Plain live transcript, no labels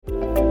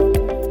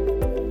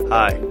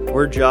Hi,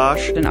 we're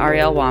Josh and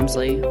Ariel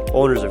Wamsley,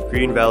 owners of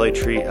Green Valley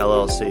Tree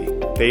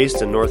LLC,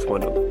 based in North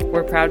Windham.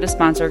 We're proud to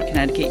sponsor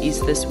Connecticut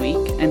East This Week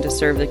and to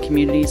serve the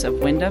communities of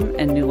Windham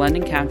and New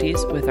London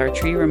counties with our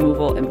tree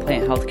removal and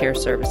plant healthcare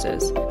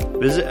services.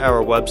 Visit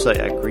our website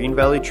at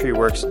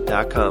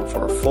greenvalleytreeworks.com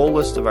for a full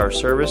list of our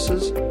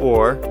services,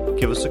 or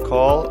give us a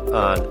call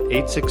on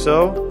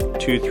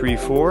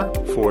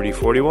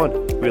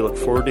 860-234-4041. We look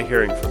forward to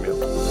hearing from you.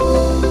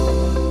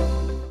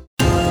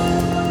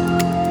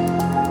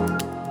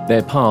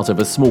 They're part of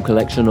a small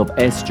collection of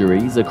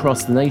estuaries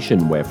across the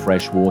nation where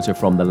fresh water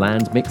from the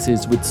land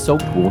mixes with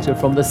salt water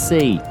from the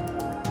sea.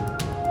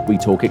 We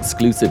talk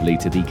exclusively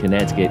to the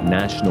Connecticut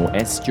National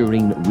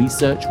Estuarine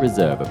Research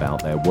Reserve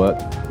about their work.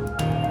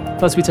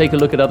 Plus, we take a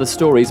look at other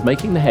stories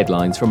making the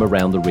headlines from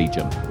around the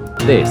region.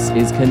 This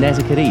is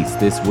Connecticut East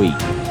This Week.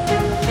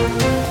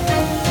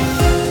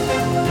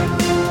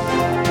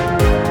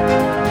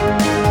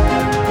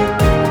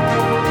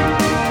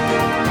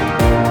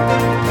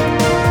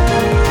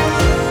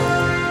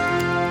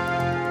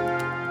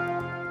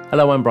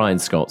 Hello, I'm Brian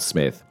Scott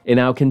Smith. In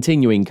our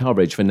continuing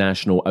coverage for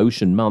National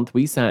Ocean Month,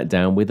 we sat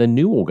down with a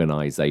new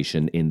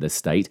organisation in the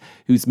state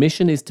whose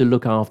mission is to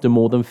look after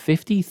more than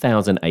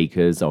 50,000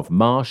 acres of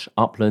marsh,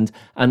 upland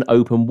and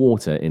open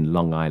water in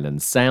Long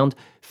Island Sound,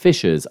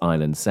 Fishers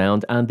Island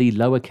Sound and the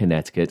Lower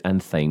Connecticut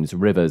and Thames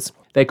rivers.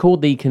 They're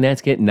called the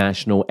Connecticut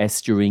National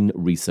Estuarine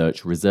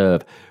Research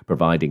Reserve,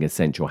 providing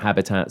essential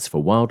habitats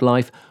for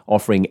wildlife,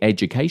 offering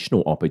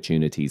educational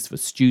opportunities for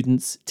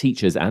students,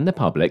 teachers and the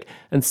public,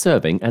 and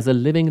serving as a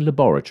living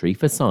laboratory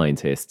for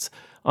scientists.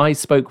 I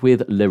spoke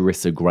with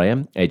Larissa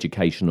Graham,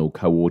 Educational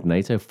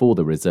Coordinator for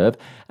the Reserve,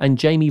 and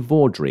Jamie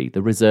Vaudry,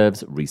 the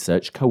Reserve's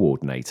Research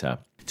Coordinator.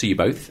 To you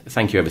both,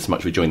 thank you ever so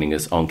much for joining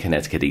us on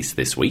Connecticut East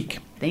this week.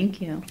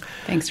 Thank you.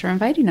 Thanks for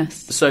inviting us.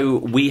 So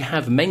we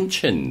have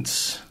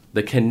mentioned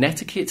the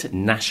Connecticut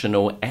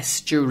National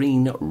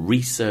Estuarine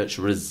Research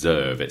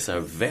Reserve. It's a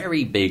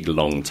very big,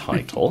 long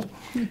title.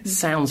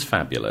 Sounds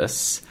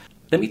fabulous.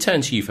 Let me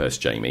turn to you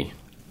first, Jamie.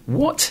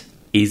 What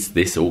is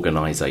this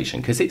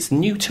organisation? Because it's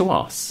new to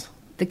us.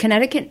 The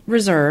Connecticut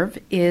Reserve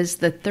is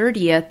the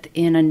 30th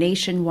in a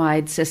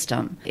nationwide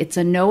system. It's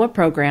a NOAA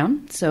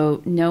program,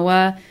 so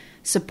NOAA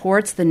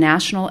supports the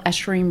National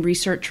Estuarine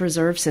Research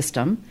Reserve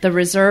System. The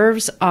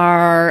reserves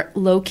are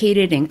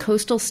located in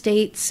coastal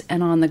states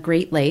and on the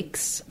Great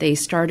Lakes. They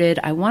started,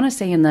 I want to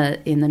say, in the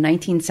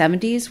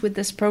 1970s with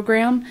this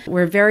program.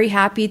 We're very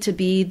happy to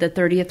be the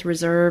 30th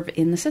reserve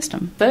in the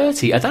system.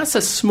 30? That's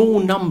a small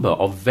number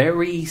of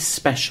very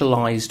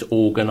specialised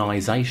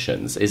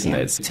organisations, isn't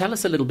it? Tell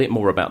us a little bit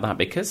more about that,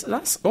 because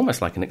that's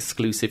almost like an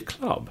exclusive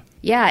club.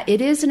 Yeah, it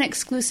is an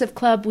exclusive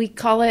club. We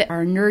call it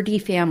our nerdy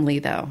family,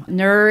 though.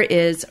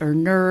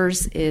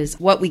 NERS is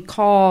what we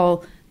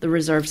call the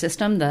reserve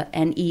system, the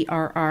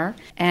NERR.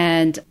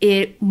 And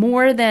it,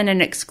 more than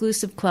an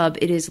exclusive club,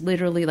 it is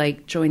literally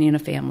like joining a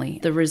family.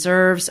 The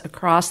reserves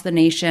across the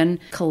nation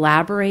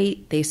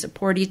collaborate, they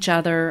support each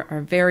other,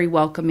 are very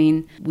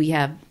welcoming. We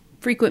have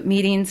frequent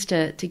meetings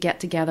to get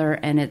together,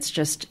 and it's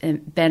just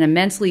been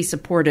immensely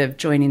supportive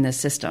joining this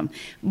system.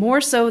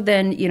 More so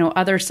than,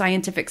 other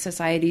scientific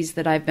societies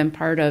that I've been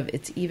part of.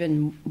 It's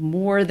even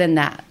more than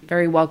that,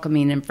 very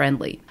welcoming and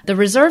friendly. The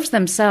reserves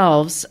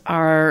themselves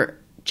are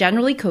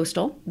generally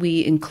coastal.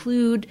 We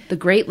include the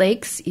Great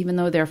Lakes. Even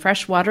though they're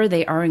freshwater,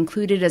 they are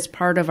included as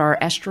part of our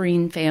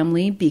estuarine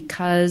family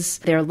because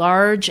they're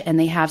large and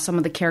they have some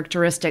of the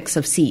characteristics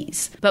of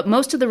seas. But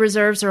most of the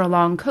reserves are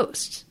along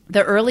coast.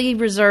 The early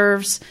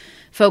reserves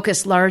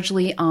focused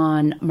largely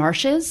on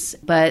marshes,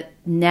 but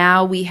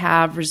now we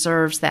have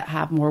reserves that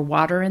have more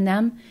water in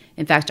them.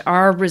 In fact,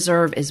 our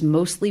reserve is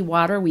mostly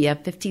water. We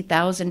have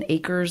 50,000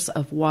 acres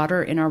of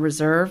water in our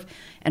reserve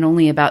and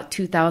only about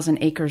 2,000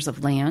 acres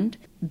of land.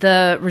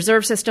 The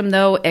reserve system,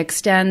 though,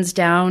 extends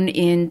down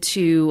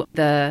into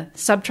the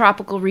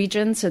subtropical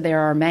region, so there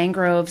are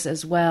mangroves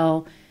as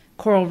well,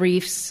 coral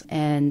reefs,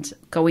 and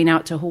going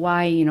out to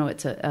Hawaii,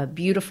 it's a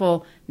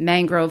beautiful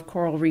mangrove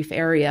coral reef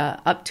area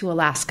up to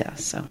Alaska.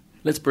 So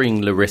let's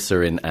bring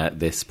Larissa in at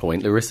this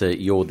point. Larissa,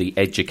 you're the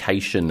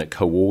education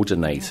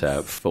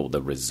coordinator for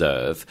the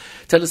reserve.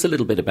 Tell us a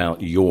little bit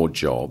about your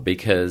job,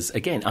 because,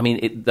 again,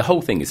 the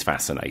whole thing is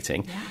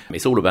fascinating. Yeah.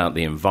 It's all about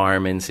the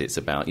environment. It's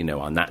about,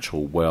 our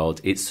natural world.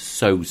 It's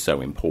so,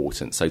 so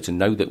important. So to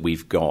know that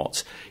we've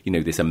got,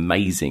 this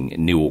amazing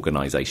new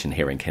organisation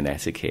here in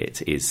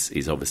Connecticut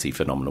is obviously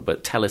phenomenal.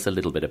 But tell us a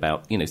little bit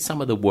about,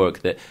 some of the work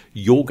that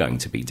you're going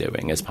to be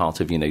doing as part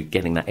of,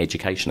 getting that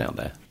education out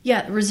there.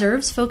 Yeah,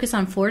 reserves focus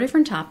on 4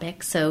 different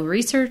topics. So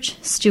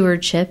research,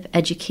 stewardship,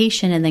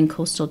 education, and then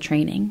coastal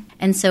training.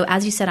 And so,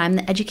 as you said, I'm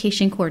the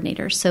education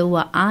coordinator. So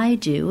what I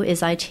do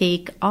is I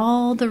take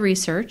all the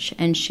research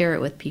and share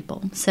it with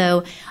people.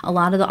 So a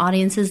lot of the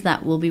audiences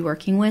that we'll be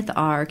working with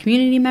are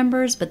community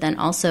members, but then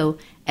also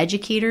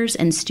educators,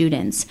 and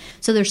students.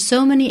 So there's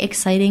so many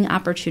exciting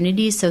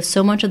opportunities.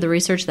 So much of the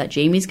research that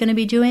Jamie's going to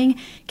be doing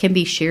can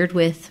be shared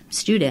with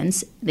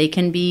students. They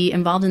can be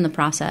involved in the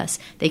process.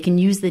 They can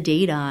use the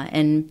data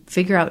and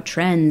figure out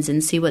trends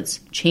and see what's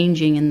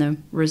changing in the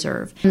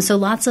reserve. And so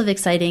lots of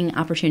exciting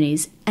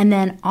opportunities. And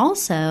then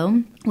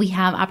also we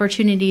have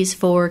opportunities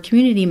for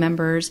community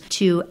members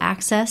to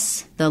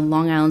access the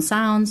Long Island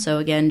Sound. So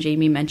again,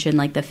 Jamie mentioned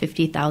like the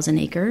 50,000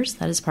 acres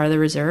that is part of the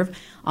reserve,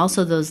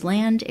 also those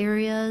land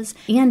areas,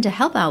 and to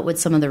help out with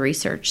some of the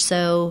research.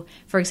 So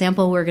for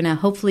example, we're going to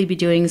hopefully be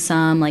doing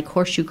some like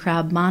horseshoe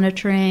crab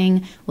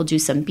monitoring. We'll do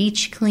some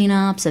beach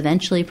cleanups,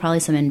 eventually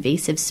probably some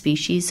invasive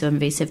species, so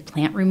invasive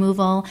plant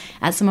removal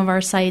at some of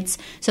our sites.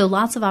 So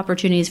lots of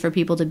opportunities for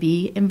people to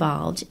be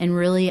involved and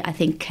really, I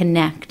think,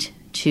 connect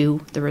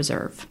to the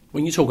reserve.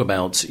 When you talk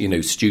about,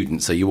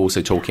 students, are you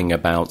also talking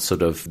about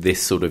sort of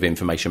this sort of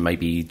information,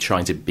 maybe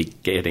trying to be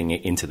getting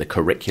it into the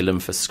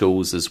curriculum for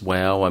schools as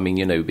well? I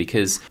mean,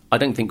 because I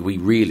don't think we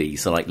really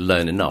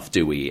learn enough,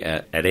 do we,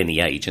 at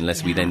any age,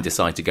 unless we then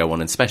decide to go on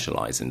and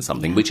specialise in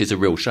something, which is a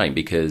real shame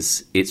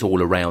because it's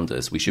all around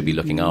us. We should be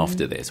looking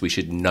after this. We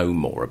should know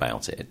more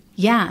about it.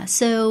 Yeah,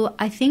 so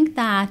I think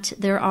that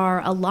there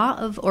are a lot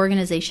of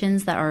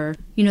organizations that are,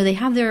 they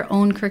have their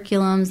own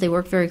curriculums. They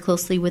work very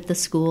closely with the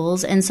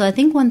schools. And so I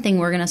think one thing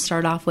we're going to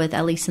start off with,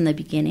 at least in the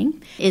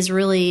beginning, is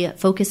really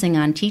focusing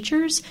on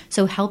teachers.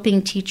 So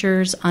helping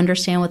teachers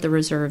understand what the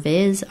reserve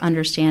is,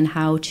 understand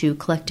how to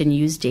collect and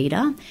use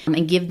data,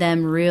 and give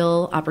them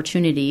real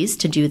opportunities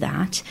to do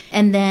that.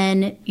 And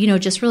then,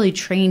 just really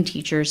train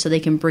teachers so they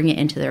can bring it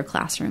into their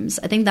classrooms.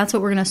 I think that's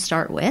what we're going to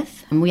start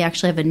with. And we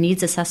actually have a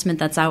needs assessment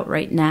that's out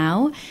right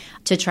now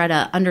to try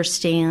to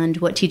understand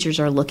what teachers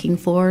are looking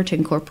for to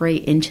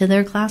incorporate into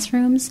their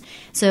classrooms.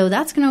 So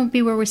that's going to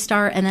be where we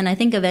start. And then I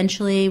think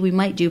eventually we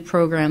might do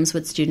programs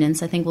with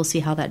students. I think we'll see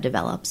how that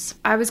develops.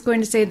 I was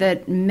going to say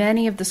that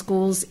many of the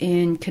schools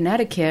in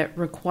Connecticut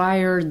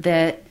require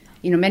that,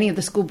 many of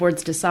the school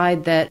boards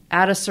decide that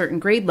at a certain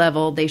grade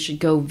level, they should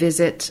go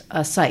visit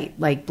a site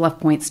like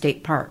Bluff Point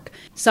State Park.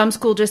 Some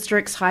school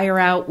districts hire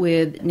out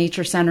with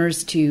nature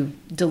centers to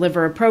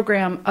deliver a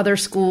program. Other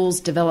schools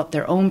develop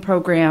their own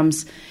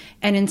programs.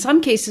 And in some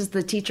cases,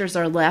 the teachers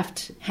are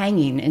left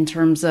hanging in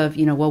terms of,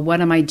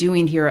 what am I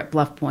doing here at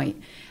Bluff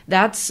Point?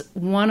 That's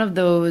one of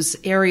those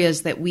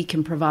areas that we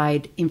can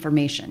provide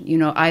information.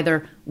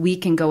 Either we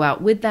can go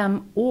out with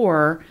them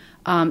or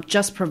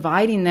just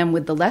providing them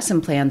with the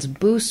lesson plans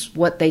boosts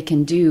what they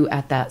can do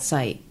at that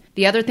site.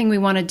 The other thing we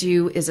want to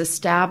do is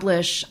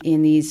establish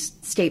in these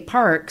state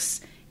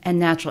parks and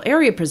natural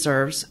area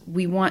preserves,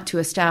 we want to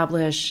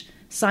establish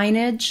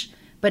signage,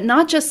 but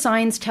not just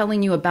signs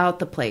telling you about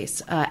the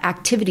place,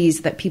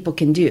 activities that people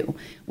can do.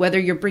 Whether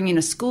you're bringing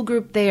a school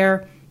group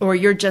there or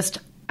you're just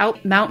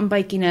out mountain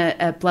biking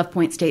at Bluff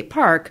Point State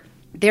Park,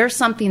 there's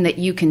something that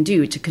you can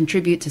do to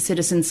contribute to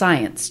citizen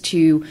science,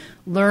 to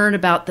learn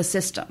about the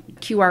system.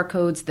 QR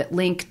codes that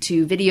link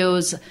to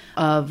videos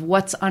of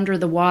what's under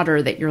the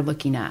water that you're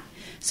looking at.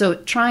 So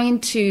trying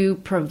to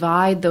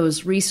provide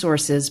those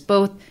resources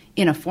both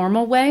in a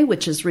formal way,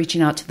 which is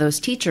reaching out to those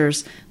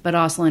teachers, but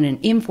also in an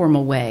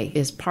informal way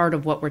is part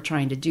of what we're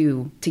trying to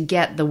do to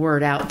get the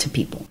word out to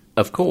people.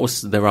 Of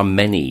course, there are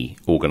many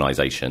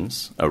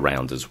organisations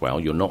around as well.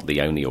 You're not the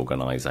only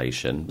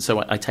organisation.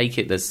 So I take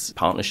it there's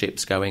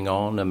partnerships going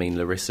on. I mean,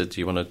 Larissa, do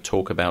you want to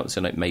talk about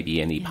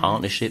maybe any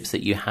partnerships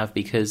that you have?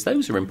 Because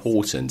those are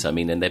important. I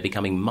mean, and they're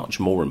becoming much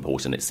more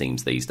important, it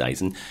seems, these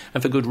days. And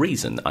for good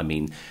reason. I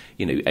mean,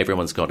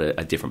 everyone's got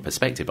a different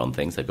perspective on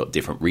things. They've got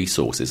different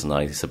resources. And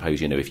I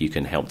suppose, if you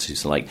can help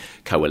to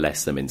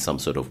coalesce them in some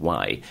sort of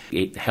way,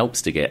 it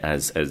helps to get,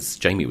 as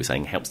Jamie was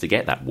saying, helps to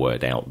get that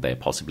word out there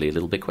possibly a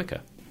little bit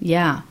quicker.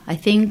 Yeah, I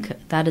think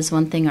that is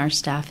one thing our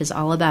staff is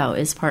all about,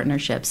 is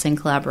partnerships and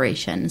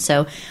collaboration.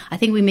 So I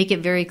think we make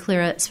it very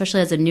clear,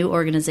 especially as a new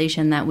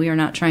organization, that we are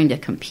not trying to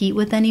compete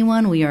with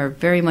anyone. We are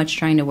very much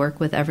trying to work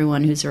with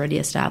everyone who's already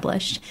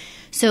established.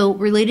 So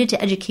related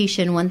to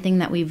education, one thing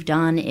that we've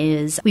done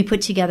is we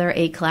put together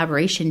a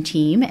collaboration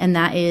team, and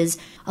that is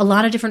a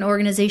lot of different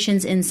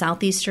organizations in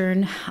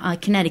southeastern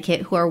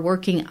Connecticut who are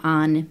working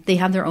on, they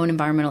have their own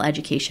environmental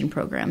education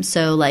programs.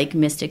 So like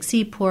Mystic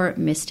Seaport,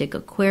 Mystic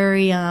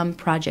Aquarium,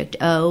 Project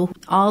O,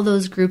 all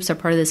those groups are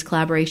part of this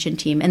collaboration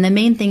team. And the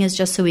main thing is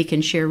just so we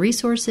can share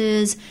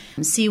resources,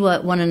 see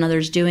what one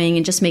another's doing,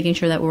 and just making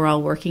sure that we're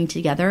all working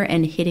together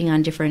and hitting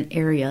on different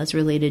areas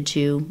related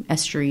to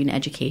estuarine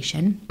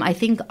education. I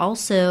think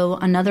also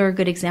another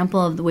good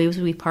example of the ways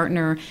we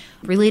partner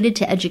related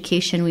to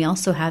education, we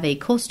also have a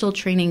coastal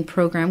training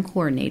program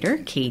coordinator,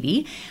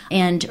 Katie,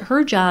 and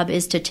her job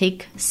is to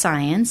take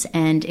science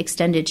and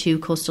extend it to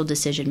coastal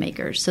decision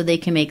makers so they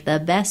can make the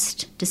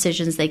best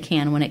decisions they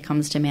can when it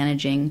comes to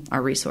managing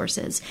our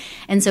resources.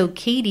 And so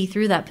Katie,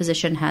 through that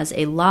position, has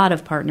a lot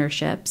of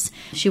partnerships.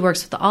 She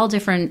works with all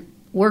different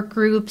work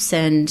groups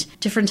and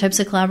different types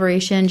of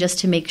collaboration just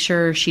to make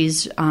sure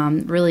she's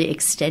really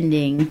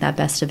extending that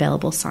best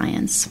available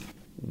science.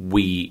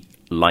 We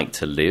like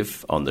to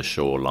live on the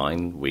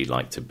shoreline. We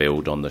like to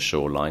build on the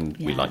shoreline.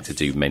 Yes. We like to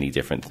do many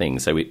different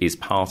things. So it is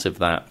part of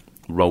that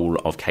role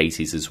of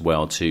Katie's as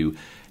well to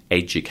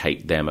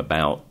educate them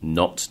about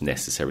not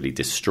necessarily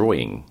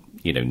destroying,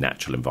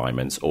 natural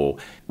environments, or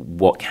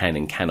what can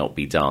and cannot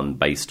be done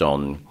based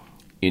on,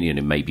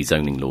 maybe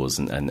zoning laws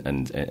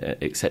and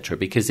et cetera,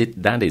 because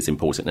that is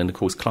important. And of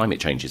course,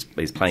 climate change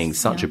is playing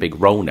such a big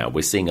role now.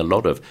 We're seeing a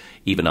lot of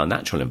even our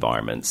natural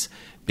environments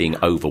being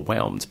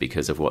overwhelmed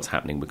because of what's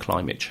happening with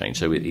climate change.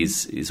 So it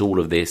is all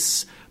of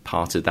this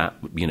part of that,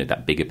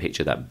 that bigger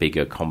picture, that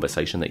bigger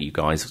conversation that you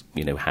guys,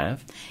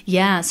 have?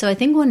 Yeah. So I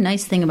think one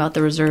nice thing about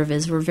the reserve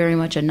is we're very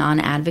much a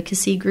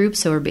non-advocacy group.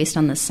 So we're based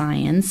on the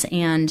science.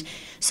 And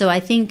so I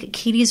think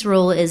Katie's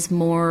role is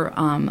more,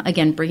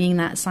 again, bringing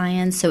that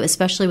science. So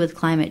especially with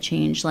climate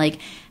change, like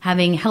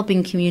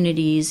helping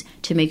communities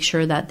to make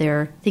sure that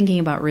they're thinking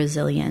about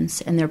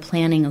resilience and they're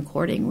planning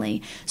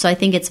accordingly. So I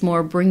think it's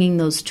more bringing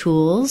those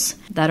tools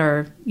that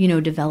are,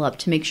 developed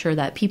to make sure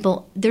that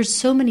there's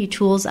so many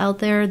tools out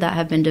there that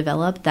have been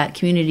developed that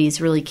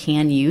communities really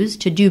can use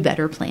to do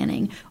better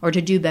planning or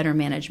to do better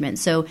management.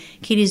 So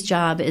Katie's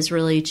job is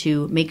really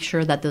to make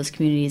sure that those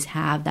communities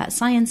have that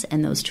science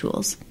and those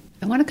tools.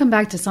 I want to come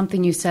back to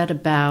something you said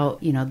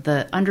about,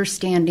 the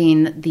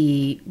understanding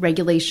the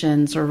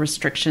regulations or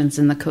restrictions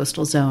in the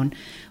coastal zone.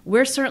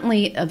 We're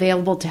certainly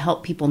available to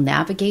help people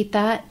navigate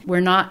that. We're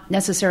not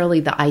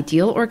necessarily the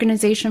ideal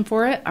organization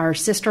for it. Our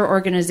sister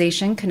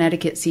organization,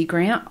 Connecticut Sea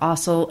Grant,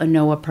 also a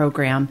NOAA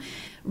program,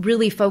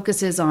 really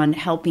focuses on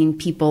helping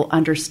people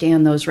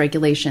understand those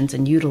regulations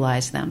and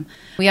utilize them.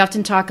 We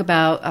often talk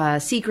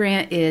about Sea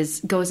Grant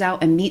goes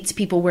out and meets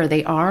people where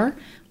they are,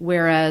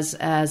 whereas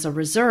as a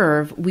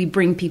reserve, we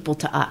bring people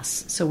to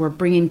us. So we're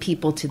bringing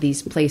people to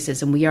these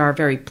places, and we are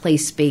very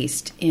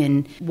place-based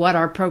in what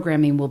our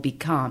programming will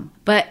become.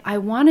 But I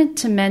wanted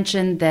to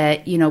mention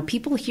that,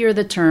 people hear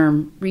the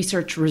term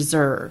research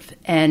reserve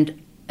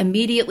and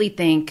immediately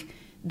think,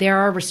 there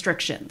are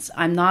restrictions.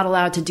 I'm not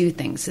allowed to do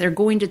things. They're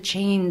going to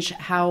change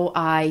how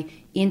I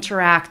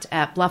interact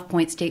at Bluff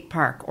Point State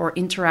Park or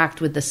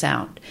interact with the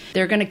Sound.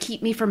 They're going to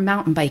keep me from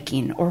mountain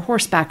biking or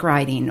horseback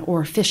riding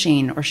or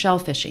fishing or shell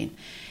fishing.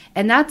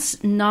 And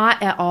that's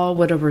not at all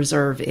what a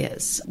reserve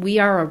is. We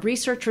are a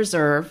research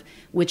reserve,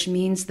 which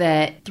means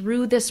that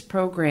through this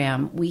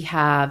program, we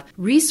have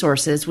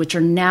resources which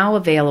are now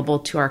available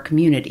to our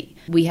community.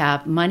 We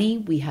have money,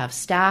 we have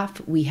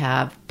staff, we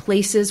have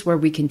places where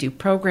we can do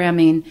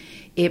programming.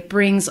 It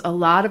brings a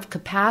lot of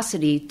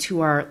capacity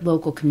to our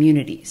local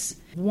communities.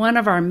 One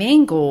of our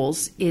main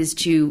goals is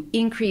to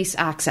increase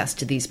access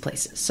to these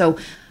places. So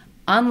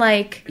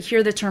unlike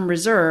hear the term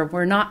reserve,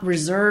 we're not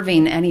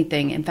reserving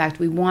anything. In fact,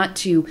 we want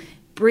to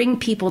bring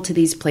people to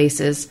these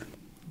places,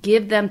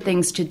 give them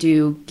things to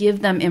do,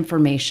 give them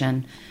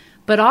information,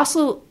 but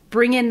also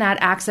bring in that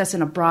access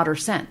in a broader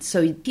sense.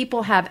 So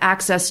people have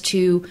access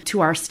to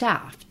our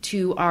staff,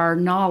 to our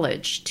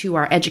knowledge, to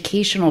our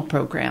educational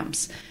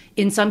programs,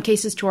 in some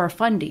cases to our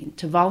funding,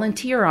 to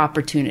volunteer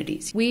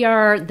opportunities. We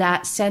are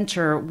that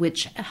center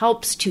which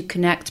helps to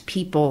connect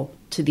people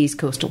to these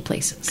coastal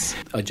places.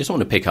 I just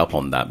want to pick up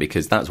on that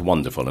because that's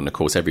wonderful. And of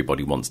course,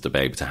 everybody wants to be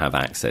able to have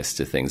access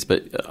to things.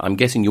 But I'm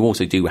guessing you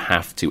also do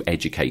have to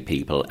educate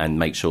people and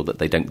make sure that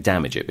they don't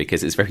damage it,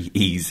 because it's very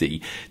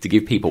easy to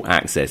give people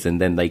access and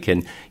then they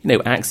can,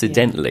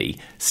 accidentally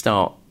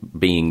start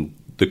being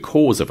the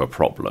cause of a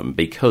problem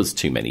because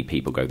too many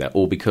people go there,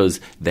 or because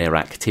their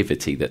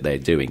activity that they're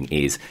doing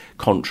is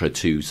contra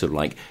to sort of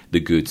like the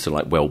good sort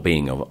of like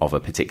well-being of a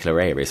particular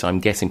area. So I'm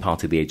guessing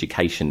part of the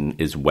education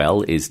as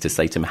well is to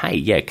say to them, hey,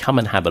 yeah, come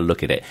and have a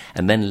look at it,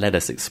 and then let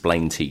us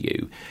explain to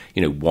you,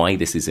 why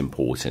this is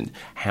important,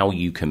 how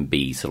you can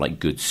be sort of like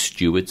good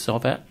stewards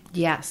of it.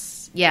 Yes.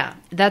 Yeah,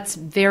 that's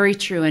very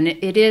true. And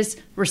it is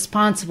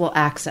responsible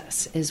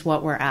access is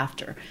what we're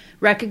after,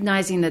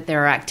 recognizing that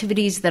there are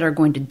activities that are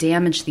going to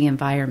damage the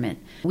environment.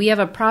 We have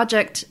a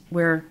project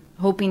we're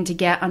hoping to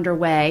get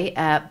underway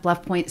at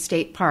Bluff Point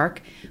State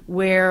Park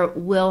where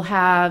we'll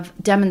have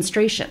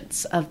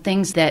demonstrations of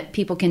things that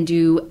people can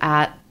do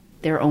at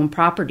their own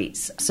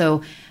properties.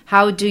 So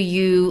how do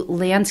you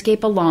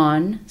landscape a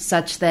lawn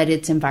such that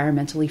it's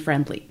environmentally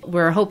friendly?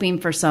 We're hoping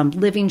for some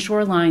living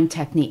shoreline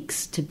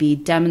techniques to be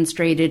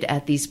demonstrated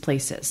at these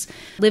places.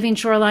 Living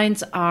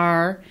shorelines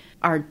are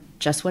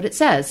just what it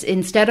says.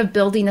 Instead of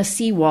building a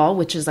seawall,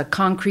 which is a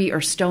concrete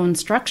or stone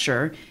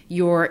structure,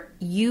 you're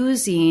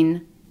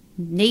using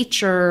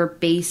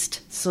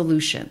nature-based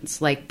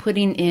solutions like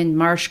putting in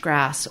marsh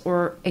grass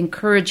or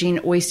encouraging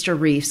oyster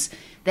reefs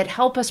that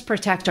help us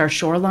protect our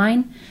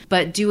shoreline,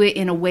 but do it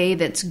in a way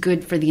that's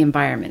good for the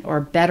environment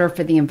or better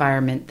for the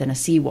environment than a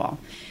seawall.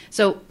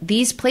 So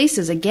these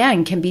places,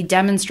 again, can be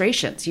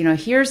demonstrations.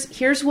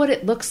 Here's what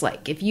it looks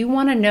like. If you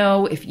want to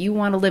know if you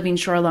want a living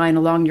shoreline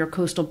along your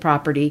coastal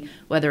property,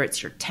 whether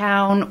it's your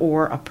town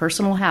or a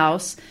personal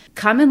house,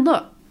 come and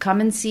look. Come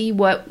and see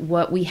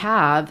what we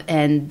have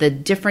and the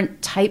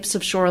different types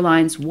of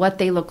shorelines, what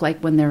they look like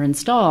when they're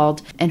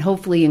installed, and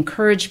hopefully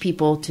encourage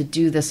people to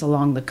do this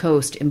along the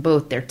coast in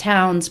both their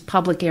towns,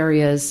 public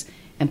areas,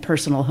 and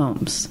personal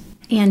homes.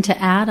 And to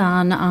add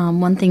on,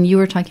 one thing you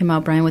were talking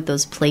about, Brian, with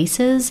those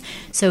places.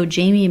 So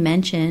Jamie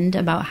mentioned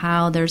about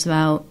how there's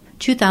about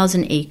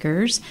 2,000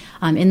 acres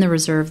in the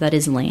reserve that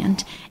is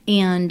land.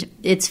 And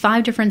it's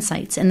 5 different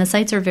sites, and the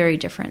sites are very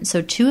different.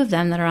 So 2 of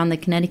them that are on the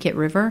Connecticut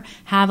River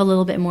have a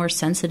little bit more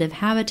sensitive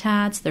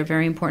habitats. They're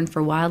very important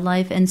for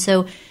wildlife. And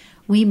so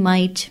we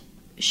might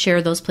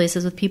share those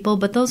places with people,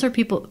 but those are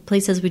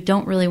places we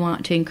don't really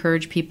want to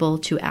encourage people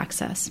to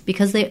access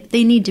because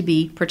they need to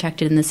be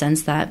protected in the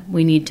sense that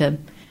we need to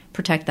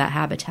protect that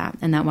habitat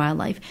and that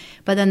wildlife.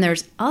 But then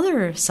there's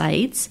other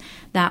sites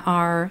that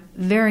are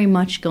very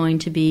much going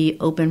to be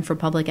open for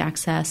public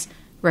access,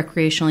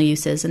 recreational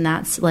uses, and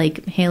that's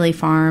like Haley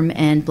Farm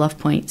and Bluff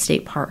Point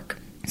State Park.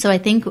 So I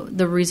think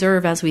the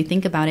reserve, as we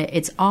think about it,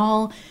 it's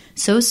all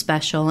so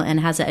special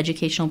and has an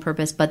educational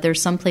purpose, but there's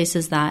some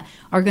places that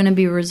are going to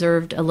be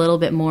reserved a little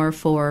bit more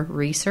for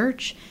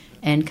research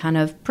and kind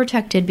of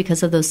protected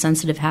because of those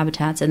sensitive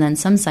habitats, and then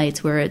some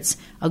sites where it's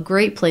a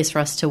great place for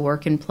us to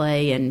work and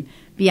play and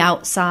be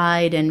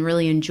outside and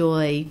really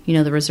enjoy,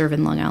 the reserve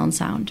in Long Island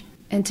Sound.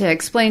 And to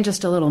explain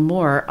just a little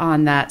more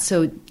on that,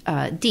 so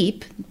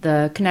DEEP,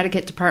 the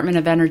Connecticut Department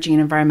of Energy and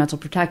Environmental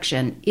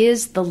Protection,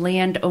 is the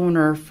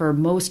landowner for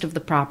most of the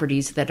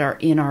properties that are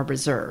in our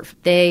reserve.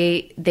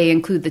 They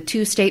include the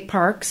 2 state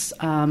parks,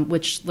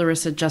 which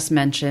Larissa just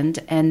mentioned,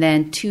 and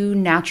then 2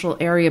 natural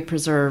area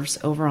preserves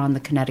over on the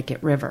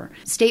Connecticut River.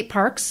 State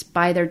parks,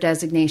 by their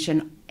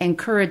designation,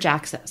 encourage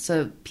access.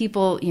 So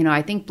people,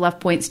 I think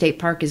Bluff Point State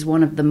Park is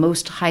one of the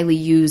most highly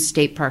used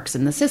state parks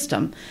in the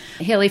system.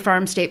 Haley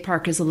Farm State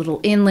Park is a little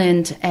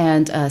inland,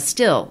 and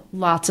still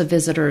lots of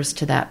visitors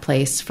to that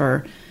place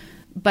for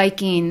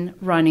biking,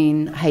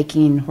 running,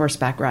 hiking,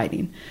 horseback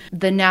riding.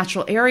 The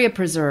natural area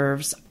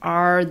preserves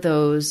are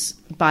those,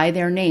 by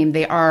their name,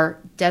 they are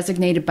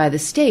designated by the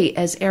state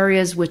as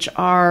areas which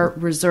are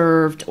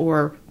reserved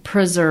or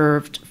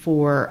preserved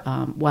for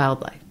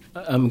wildlife.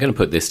 I'm going to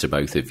put this to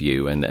both of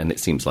you, and it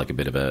seems like a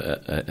bit of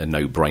a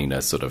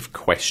no-brainer sort of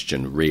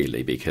question,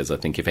 really, because I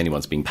think if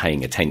anyone's been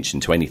paying attention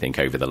to anything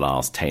over the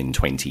last 10,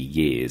 20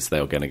 years,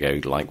 they're going to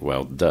go like,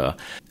 well, duh.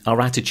 Our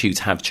attitudes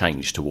have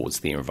changed towards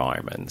the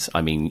environment.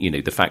 I mean,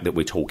 the fact that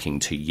we're talking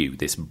to you,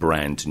 this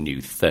brand new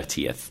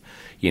 30th,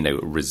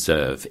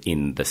 reserve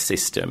in the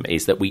system,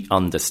 is that we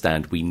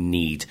understand we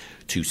need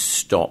to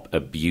stop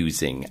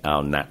abusing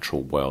our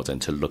natural world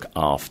and to look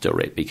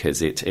after it,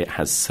 because it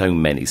has so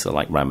many sort of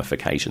like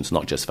ramifications,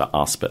 not just for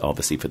us, but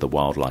obviously for the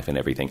wildlife and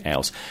everything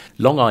else.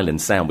 Long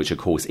Island Sound, which of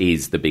course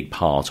is the big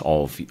part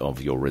of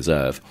your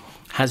reserve,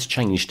 has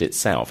changed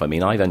itself. I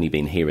mean, I've only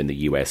been here in the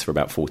US for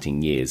about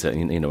 14 years.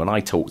 And, when I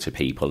talk to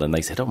people and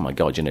they said, oh my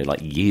God, like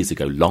years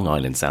ago, Long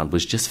Island Sound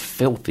was just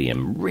filthy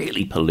and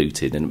really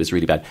polluted and it was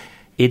really bad.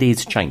 It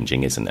is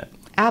changing, isn't it?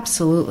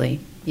 Absolutely.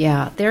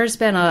 Yeah. There's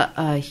been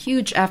a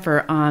huge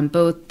effort on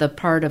both the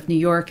part of New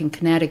York and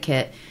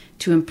Connecticut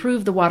to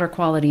improve the water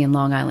quality in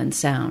Long Island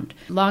Sound.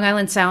 Long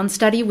Island Sound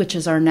Study, which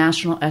is our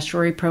national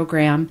estuary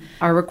program,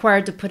 are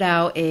required to put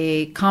out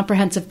a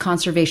comprehensive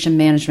conservation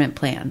management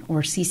plan,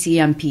 or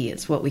CCMP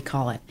is what we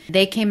call it.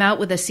 They came out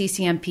with a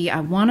CCMP,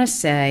 I want to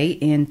say,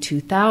 in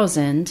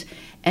 2000,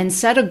 and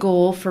set a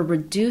goal for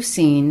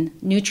reducing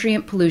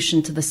nutrient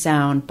pollution to the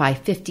Sound by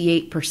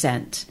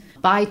 58%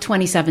 by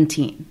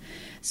 2017.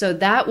 So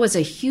that was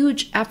a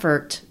huge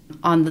effort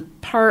on the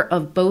part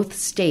of both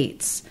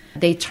states.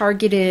 They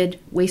targeted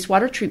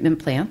wastewater treatment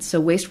plants. So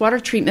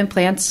wastewater treatment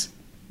plants,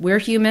 we're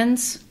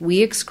humans, we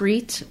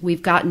excrete,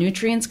 we've got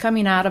nutrients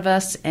coming out of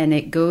us, and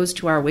it goes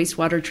to our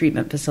wastewater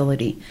treatment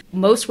facility.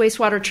 Most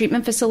wastewater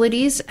treatment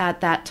facilities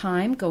at that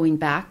time, going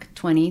back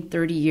 20,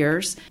 30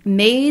 years,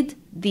 made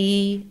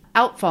the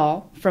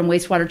outfall from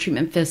wastewater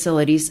treatment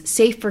facilities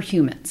safe for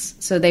humans.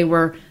 So they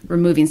were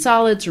removing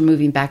solids,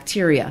 removing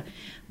bacteria,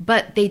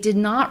 but they did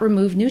not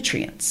remove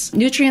nutrients.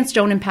 Nutrients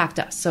don't impact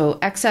us. So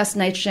excess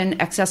nitrogen,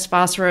 excess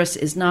phosphorus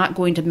is not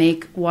going to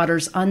make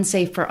waters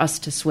unsafe for us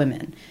to swim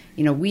in.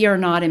 We are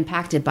not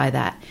impacted by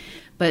that.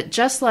 But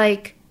just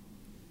like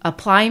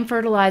applying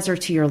fertilizer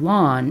to your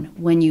lawn,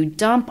 when you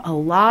dump a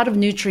lot of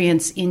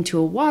nutrients into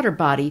a water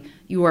body,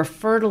 you are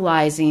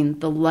fertilizing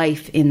the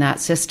life in that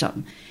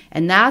system.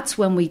 And that's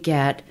when we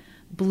get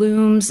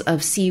blooms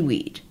of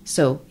seaweed.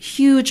 So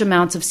huge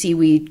amounts of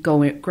seaweed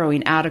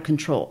growing out of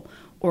control.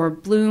 Or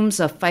blooms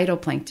of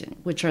phytoplankton,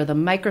 which are the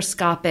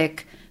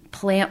microscopic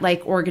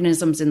plant-like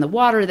organisms in the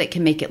water that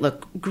can make it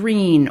look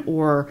green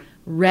or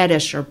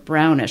reddish or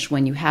brownish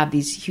when you have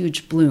these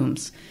huge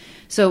blooms.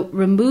 So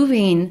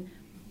removing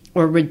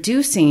or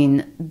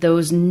reducing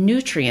those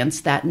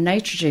nutrients, that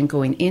nitrogen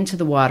going into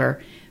the water,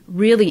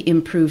 really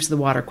improves the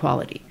water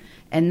quality.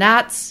 And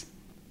that's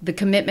the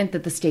commitment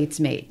that the states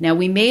made. Now,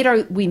 we made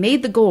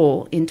the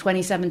goal in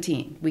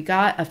 2017. We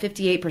got a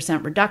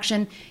 58%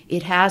 reduction.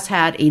 It has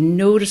had a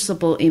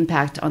noticeable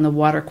impact on the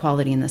water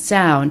quality in the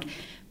Sound,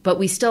 but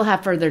we still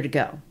have further to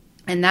go.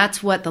 And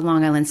that's what the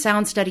Long Island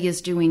Sound Study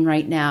is doing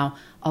right now,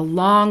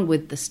 along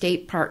with the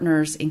state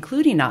partners,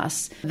 including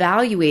us,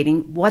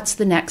 evaluating what's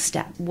the next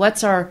step.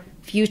 What's our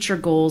future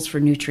goals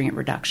for nutrient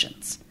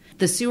reductions?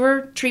 The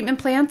sewer treatment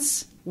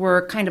plants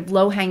were kind of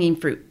low-hanging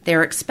fruit.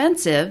 They're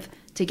expensive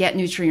to get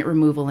nutrient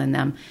removal in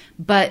them,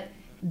 but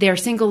they're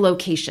single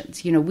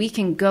locations. We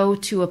can go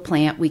to a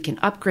plant, we can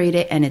upgrade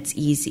it, and it's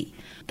easy.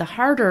 The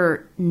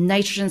harder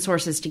nitrogen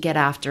sources to get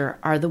after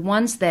are the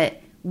ones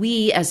that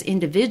we as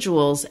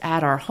individuals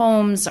at our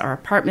homes, our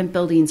apartment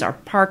buildings, our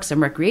parks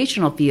and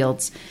recreational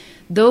fields,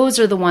 those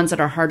are the ones that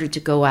are harder to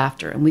go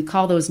after. And we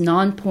call those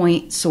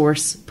non-point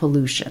source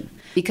pollution,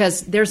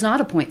 because there's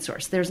not a point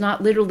source. There's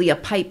not literally a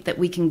pipe that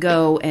we can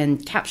go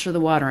and capture the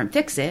water and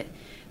fix it.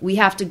 We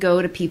have to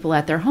go to people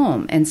at their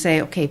home and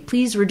say, okay,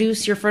 please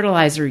reduce your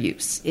fertilizer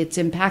use. It's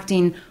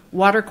impacting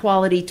water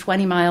quality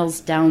 20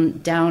 miles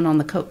down on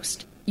the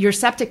coast. Your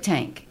septic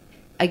tank.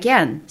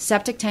 Again,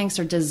 septic tanks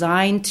are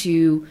designed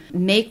to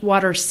make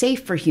water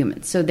safe for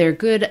humans. So they're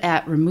good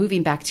at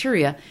removing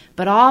bacteria,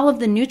 but all of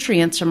the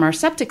nutrients from our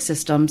septic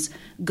systems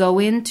go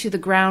into the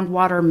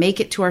groundwater, make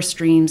it to our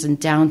streams and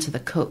down to the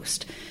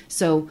coast.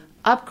 So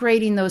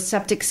upgrading those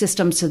septic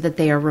systems so that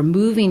they are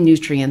removing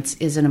nutrients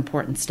is an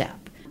important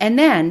step. And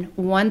then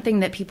one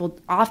thing that people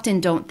often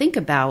don't think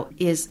about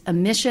is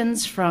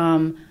emissions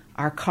from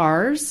our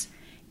cars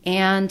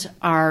and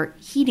our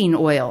heating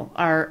oil,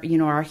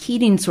 our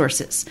heating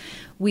sources.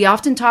 We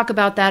often talk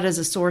about that as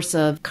a source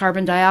of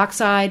carbon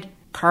dioxide,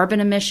 carbon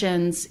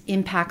emissions,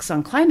 impacts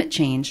on climate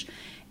change,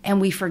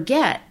 and we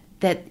forget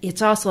that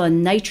it's also a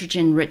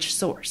nitrogen-rich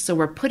source. So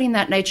we're putting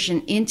that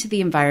nitrogen into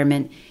the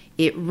environment.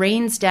 It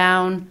rains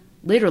down,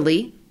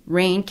 literally,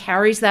 rain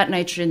carries that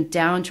nitrogen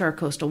down to our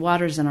coastal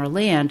waters and our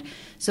land.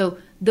 So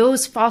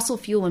those fossil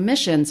fuel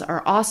emissions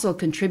are also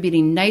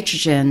contributing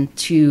nitrogen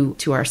to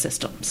our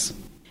systems.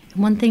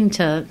 One thing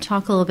to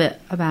talk a little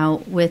bit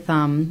about with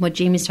what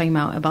Jamie's talking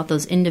about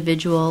those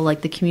individual,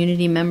 like the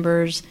community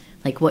members,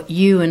 like what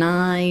you and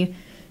I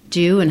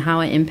do and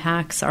how it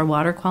impacts our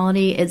water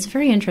quality, it's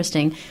very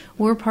interesting.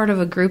 We're part of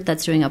a group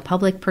that's doing a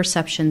public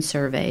perception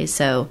survey.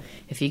 So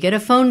if you get a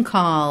phone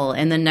call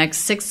in the next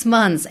 6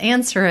 months,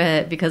 answer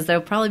it, because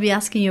they'll probably be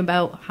asking you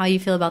about how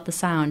you feel about the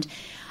sound.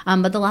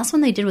 But the last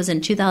one they did was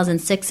in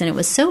 2006, and it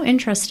was so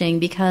interesting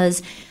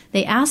because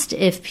they asked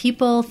if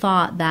people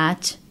thought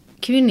that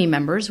community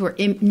members were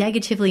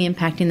negatively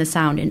impacting the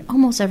sound, and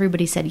almost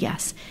everybody said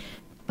yes.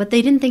 But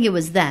they didn't think it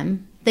was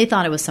them. They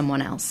thought it was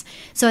someone else.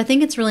 So I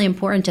think it's really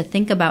important to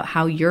think about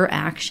how your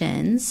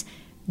actions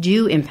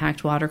do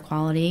impact water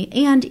quality.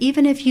 And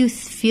even if you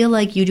feel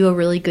like you do a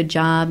really good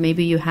job,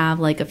 maybe you have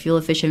like a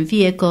fuel-efficient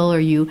vehicle, or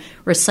you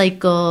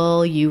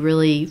recycle, you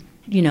really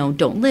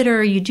don't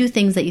litter, you do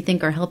things that you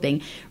think are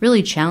helping,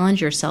 really challenge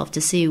yourself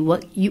to see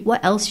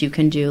what else you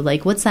can do.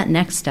 Like, what's that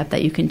next step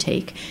that you can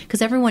take?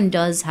 Because everyone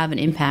does have an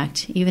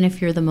impact. Even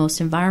if you're the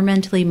most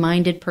environmentally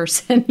minded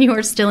person, you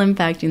are still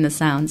impacting the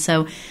sound.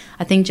 So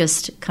I think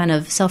just kind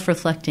of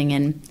self-reflecting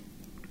and,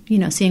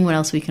 seeing what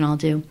else we can all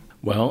do.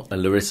 Well,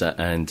 Larissa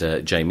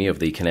and Jamie of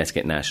the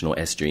Connecticut National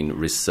Estuarine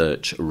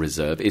Research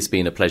Reserve, it's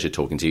been a pleasure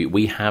talking to you.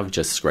 We have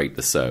just scraped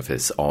the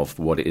surface of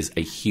what is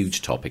a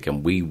huge topic,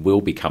 and we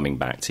will be coming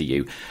back to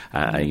you,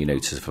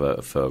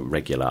 for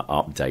regular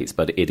updates.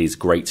 But it is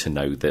great to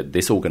know that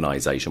this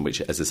organisation, which,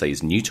 as I say,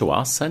 is new to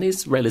us and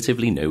is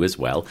relatively new as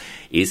well,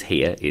 is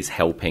here, is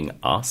helping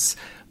us.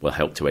 Will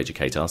help to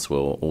educate us,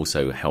 will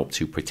also help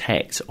to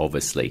protect,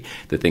 obviously,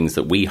 the things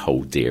that we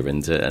hold dear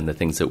and the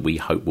things that we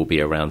hope will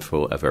be around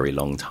for a very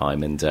long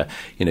time. And,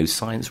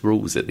 science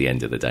rules at the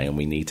end of the day, and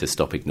we need to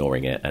stop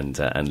ignoring it and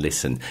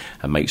listen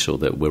and make sure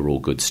that we're all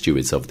good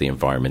stewards of the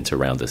environment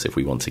around us if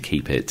we want to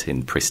keep it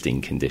in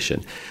pristine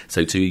condition.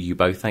 So to you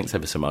both, thanks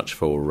ever so much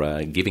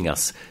for giving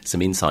us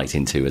some insight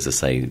into, as I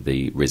say,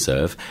 the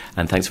reserve.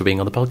 And thanks for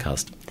being on the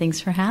podcast. Thanks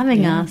for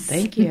having us.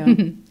 Thank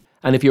you.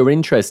 And if you're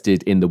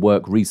interested in the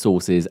work,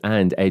 resources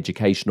and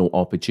educational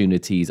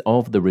opportunities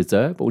of the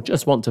Reserve, or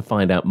just want to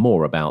find out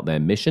more about their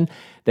mission,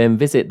 then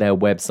visit their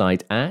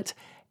website at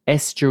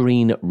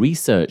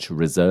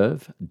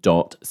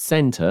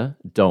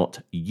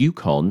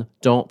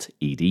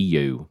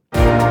estuarineresearchreserve.centre.uconn.edu.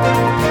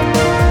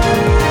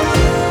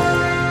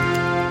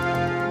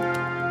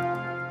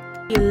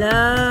 You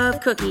love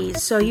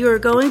cookies, so you are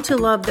going to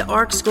love the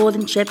ARC's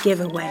Golden Chip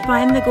giveaway.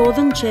 Find the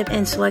Golden Chip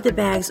in selected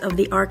bags of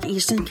the ARC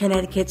Eastern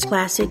Connecticut's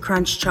Classic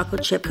Crunch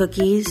Chocolate Chip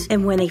Cookies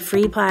and win a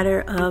free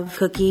platter of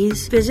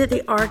cookies. Visit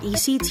the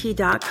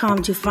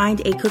ARCECT.com to find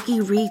a cookie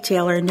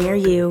retailer near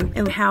you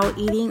and how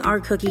eating our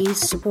cookies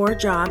support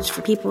jobs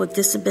for people with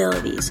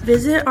disabilities.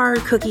 Visit our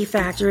cookie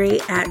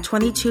factory at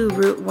 22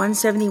 Route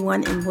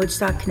 171 in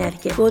Woodstock,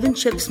 Connecticut. Golden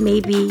Chips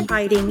may be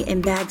hiding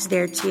in bags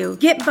there too.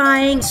 Get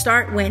buying,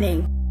 start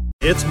winning.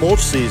 It's mulch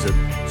season,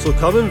 so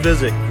come and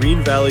visit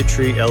Green Valley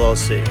Tree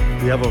LLC.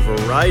 We have a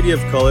variety of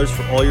colors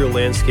for all your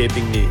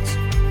landscaping needs.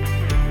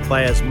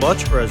 Buy as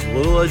much or as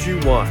little as you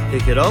want.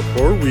 Pick it up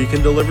or we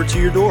can deliver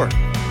to your door.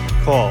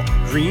 Call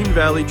Green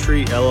Valley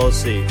Tree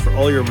LLC for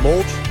all your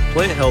mulch,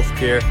 plant health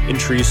care, and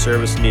tree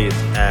service needs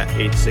at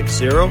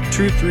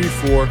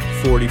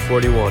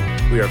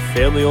 860-234-4041. We are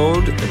family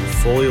owned and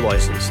fully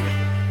licensed.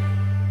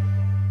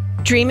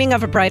 Dreaming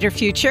of a brighter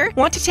future?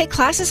 Want to take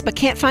classes but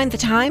can't find the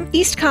time?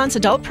 EastCon's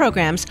adult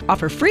programs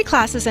offer free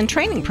classes and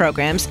training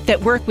programs that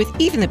work with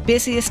even the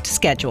busiest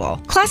schedule.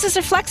 Classes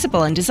are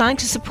flexible and designed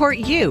to support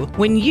you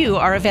when you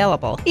are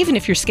available, even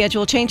if your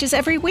schedule changes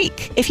every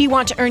week. If you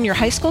want to earn your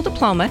high school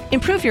diploma,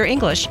 improve your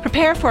English,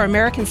 prepare for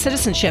American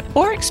citizenship,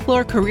 or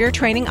explore career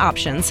training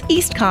options,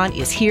 EastCon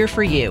is here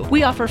for you.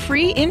 We offer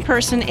free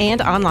in-person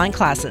and online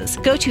classes.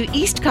 Go to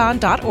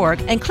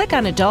eastcon.org and click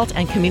on Adult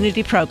and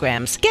Community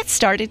Programs. Get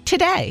started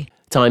today.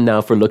 Time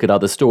now for a look at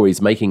other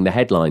stories making the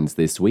headlines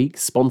this week,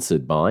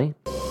 sponsored by...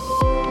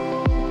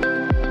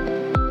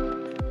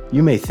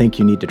 You may think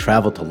you need to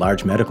travel to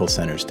large medical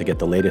centers to get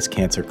the latest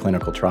cancer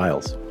clinical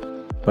trials.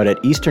 But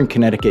at Eastern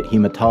Connecticut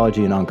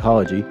Hematology and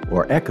Oncology,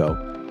 or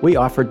ECHO, we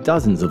offer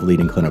dozens of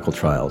leading clinical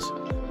trials,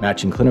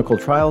 matching clinical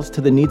trials to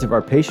the needs of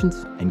our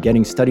patients and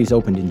getting studies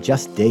opened in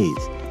just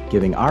days,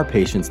 giving our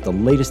patients the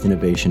latest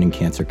innovation in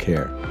cancer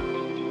care.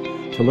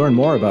 To learn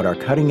more about our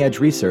cutting-edge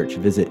research,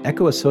 visit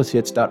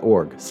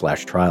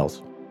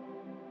echoassociates.org/trials.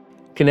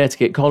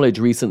 Connecticut College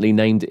recently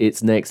named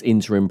its next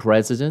interim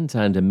president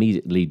and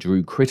immediately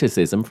drew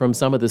criticism from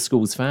some of the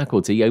school's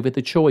faculty over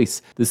the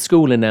choice. The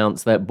school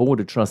announced that Board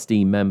of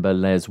Trustee member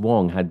Les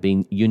Wong had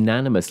been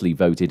unanimously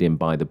voted in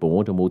by the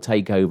board and will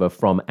take over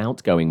from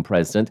outgoing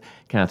president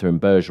Catherine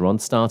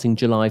Bergeron starting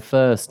July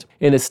 1st.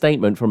 In a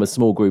statement from a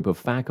small group of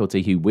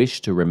faculty who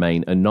wished to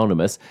remain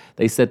anonymous,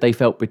 they said they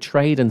felt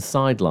betrayed and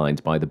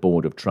sidelined by the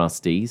Board of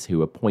Trustees,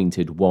 who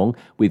appointed Wong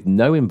with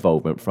no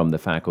involvement from the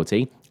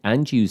faculty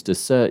and used a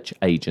search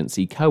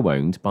agency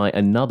co-owned by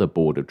another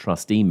Board of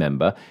Trustee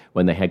member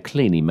when they had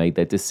clearly made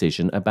their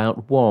decision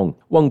about Wong.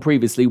 Wong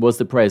previously was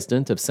the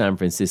president of San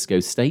Francisco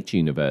State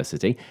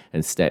University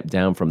and stepped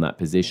down from that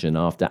position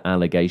after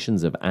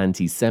allegations of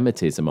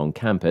anti-Semitism on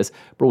campus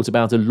brought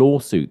about a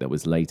lawsuit that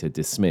was later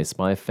dismissed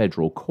by a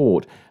federal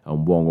court,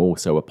 and Wong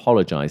also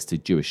apologized to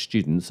Jewish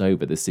students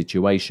over the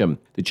situation.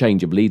 The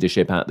change of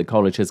leadership at the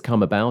college has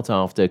come about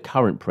after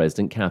current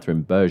president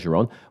Catherine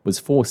Bergeron was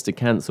forced to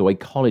cancel a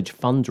college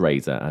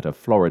fundraiser at a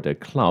Florida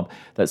club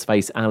that's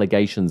faced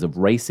allegations of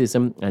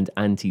racism and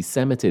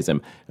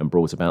anti-Semitism and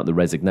brought about the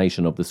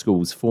resignation of the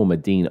school's former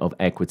Dean of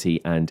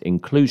Equity and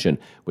Inclusion,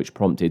 which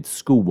prompted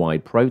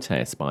school-wide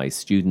protests by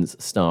students,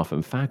 staff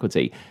and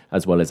faculty,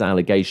 as well as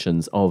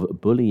allegations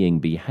of bullying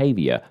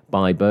behavior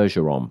by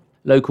Bergeron.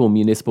 Local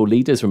municipal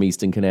leaders from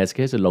Eastern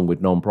Connecticut, along with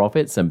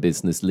non-profits and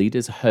business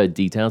leaders, heard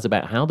details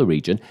about how the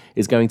region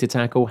is going to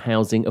tackle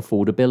housing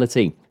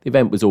affordability. The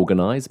event was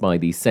organised by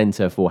the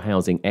Centre for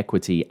Housing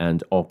Equity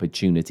and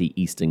Opportunity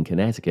Eastern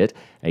Connecticut,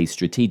 a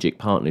strategic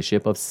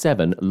partnership of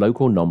 7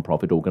 local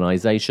non-profit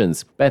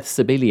organisations. Beth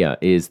Sibilia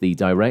is the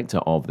director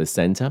of the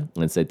centre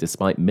and said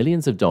despite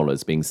millions of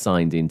dollars being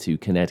signed into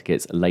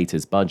Connecticut's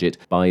latest budget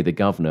by the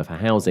Governor for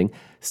housing,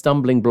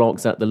 stumbling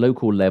blocks at the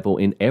local level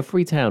in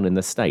every town in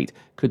the state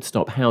could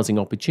stop housing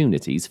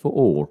opportunities for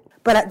all.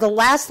 But the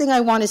last thing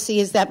I want to see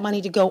is that money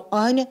to go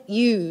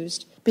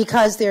unused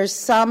because there's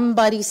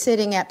somebody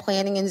sitting at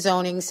planning and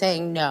zoning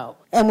saying no.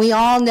 And we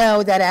all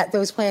know that at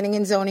those planning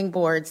and zoning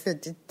boards,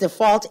 the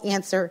default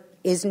answer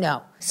is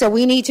no. So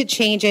we need to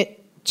change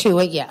it to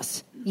a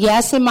yes.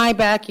 Yes in my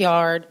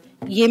backyard,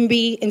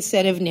 YIMBY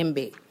instead of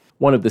NIMBY.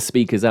 One of the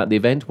speakers at the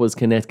event was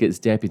Connecticut's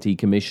Deputy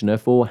Commissioner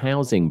for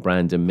Housing,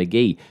 Brandon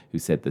McGee, who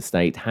said the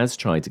state has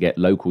tried to get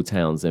local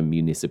towns and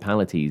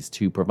municipalities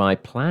to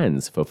provide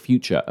plans for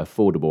future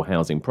affordable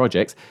housing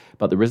projects,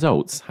 but the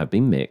results have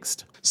been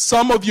mixed.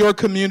 Some of your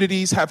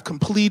communities have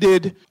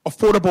completed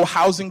affordable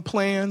housing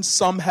plans,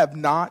 some have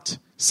not.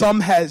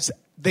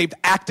 They've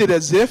acted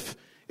as if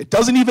it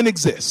doesn't even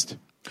exist.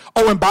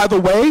 Oh, and by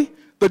the way,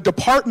 the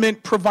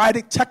department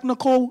provided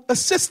technical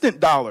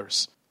assistant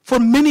dollars for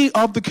many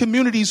of the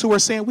communities who are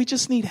saying, we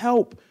just need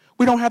help.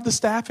 We don't have the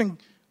staffing.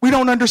 We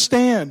don't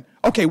understand.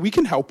 Okay, we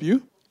can help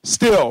you.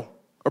 Still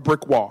a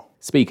brick wall.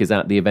 Speakers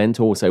at the event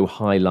also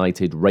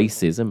highlighted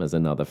racism as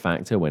another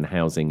factor when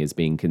housing is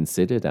being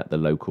considered at the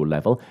local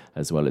level,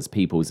 as well as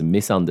people's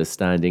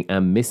misunderstanding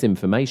and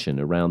misinformation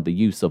around the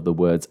use of the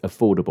words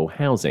affordable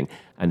housing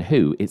and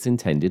who it's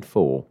intended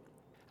for.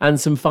 And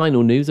some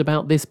final news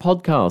about this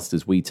podcast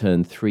as we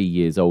turned 3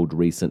 years old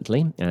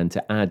recently. And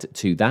to add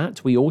to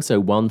that, we also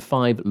won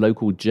 5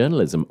 local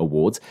journalism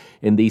awards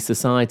in the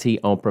Society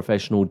of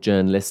Professional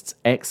Journalists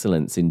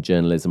Excellence in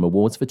Journalism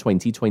Awards for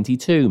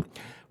 2022.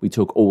 We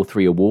took all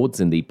 3 awards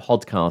in the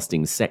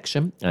podcasting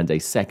section and a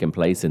second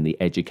place in the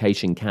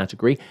education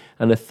category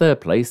and a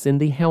third place in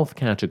the health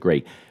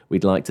category.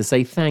 We'd like to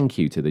say thank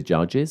you to the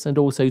judges and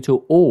also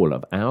to all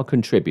of our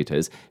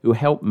contributors who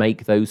helped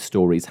make those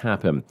stories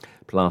happen,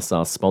 plus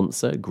our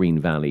sponsor, Green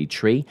Valley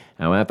Tree,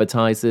 our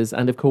advertisers,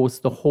 and of course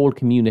the Hall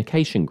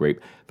Communication Group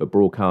for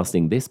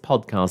broadcasting this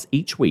podcast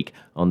each week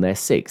on their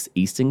 6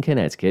 Eastern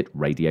Connecticut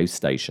radio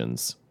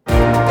stations.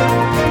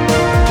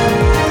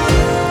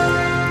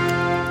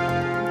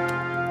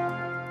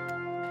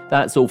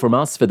 That's all from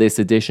us for this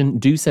edition.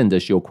 Do send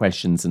us your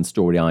questions and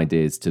story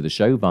ideas to the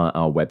show via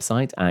our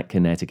website at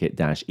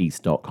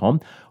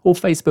connecticut-east.com or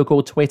Facebook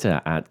or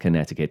Twitter at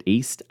Connecticut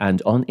East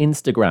and on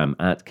Instagram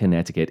at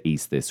Connecticut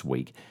East This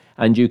Week.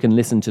 And you can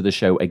listen to the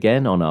show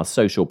again on our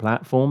social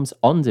platforms,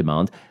 on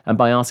demand, and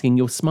by asking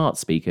your smart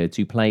speaker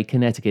to play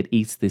Connecticut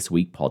East This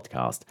Week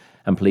podcast.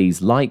 And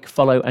please like,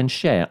 follow, and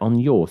share on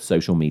your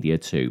social media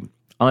too.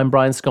 I'm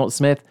Brian Scott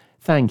Smith.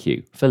 Thank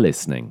you for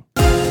listening.